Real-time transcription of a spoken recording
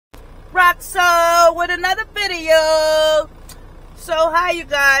Roxzo with another video. So hi you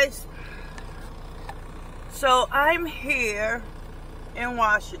guys. So I'm here in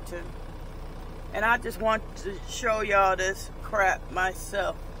Washington and I just want to show y'all this crap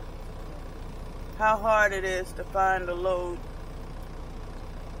myself. How hard it is to find a load.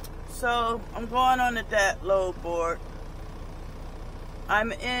 So I'm going on the DAT load board.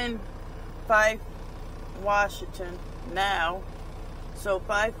 I'm in Fife, Washington now. So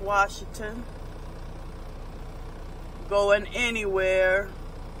Fife, Washington, going anywhere,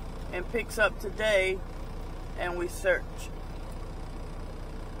 and picks up today, and we search.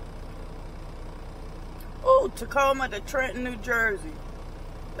 Oh, Tacoma to Trenton, New Jersey.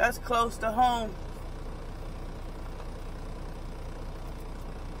 That's close to home.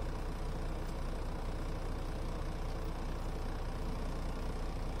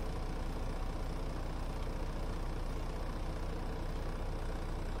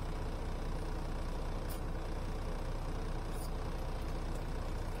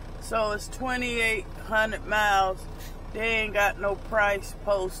 So it's 2,800 miles. They ain't got no price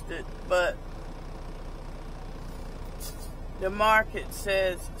posted, but the market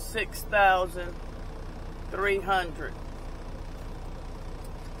says 6,300.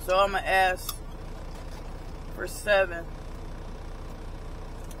 So I'm gonna ask for 7.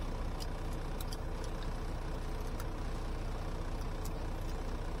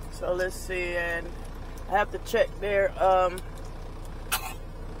 So let's see, and I have to check their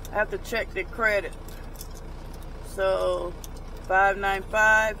I have to check the credit. So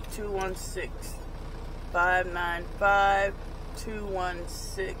 595-216.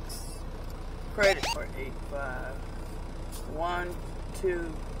 595-216. Credit for 85. 1,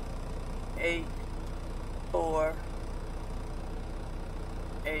 2, 8, 4,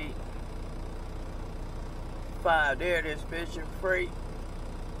 8, 5. There it is, Vision Freight.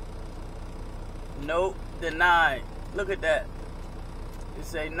 Nope, denied. Look at that. It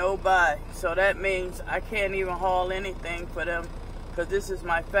say no buy. So that means I can't even haul anything for them because this is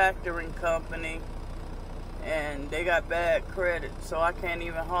my factoring company and they got bad credit, so I can't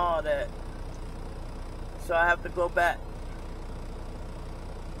even haul that. So I have to go back.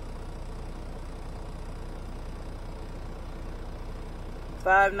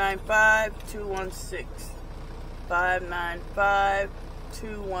 $595-216.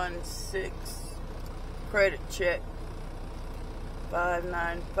 595-216. Credit check.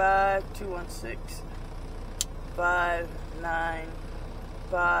 595-216.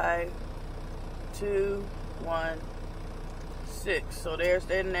 595-216. So there's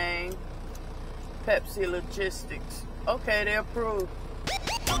their name. Pepsi Logistics. Okay, they approved.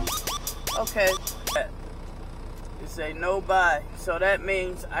 Okay. It say no buy. So that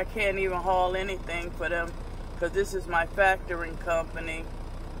means I can't even haul anything for them because this is my factoring company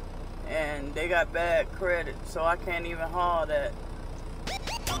and they got bad credit, so I can't even haul that.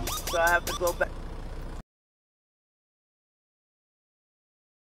 So I have to go back.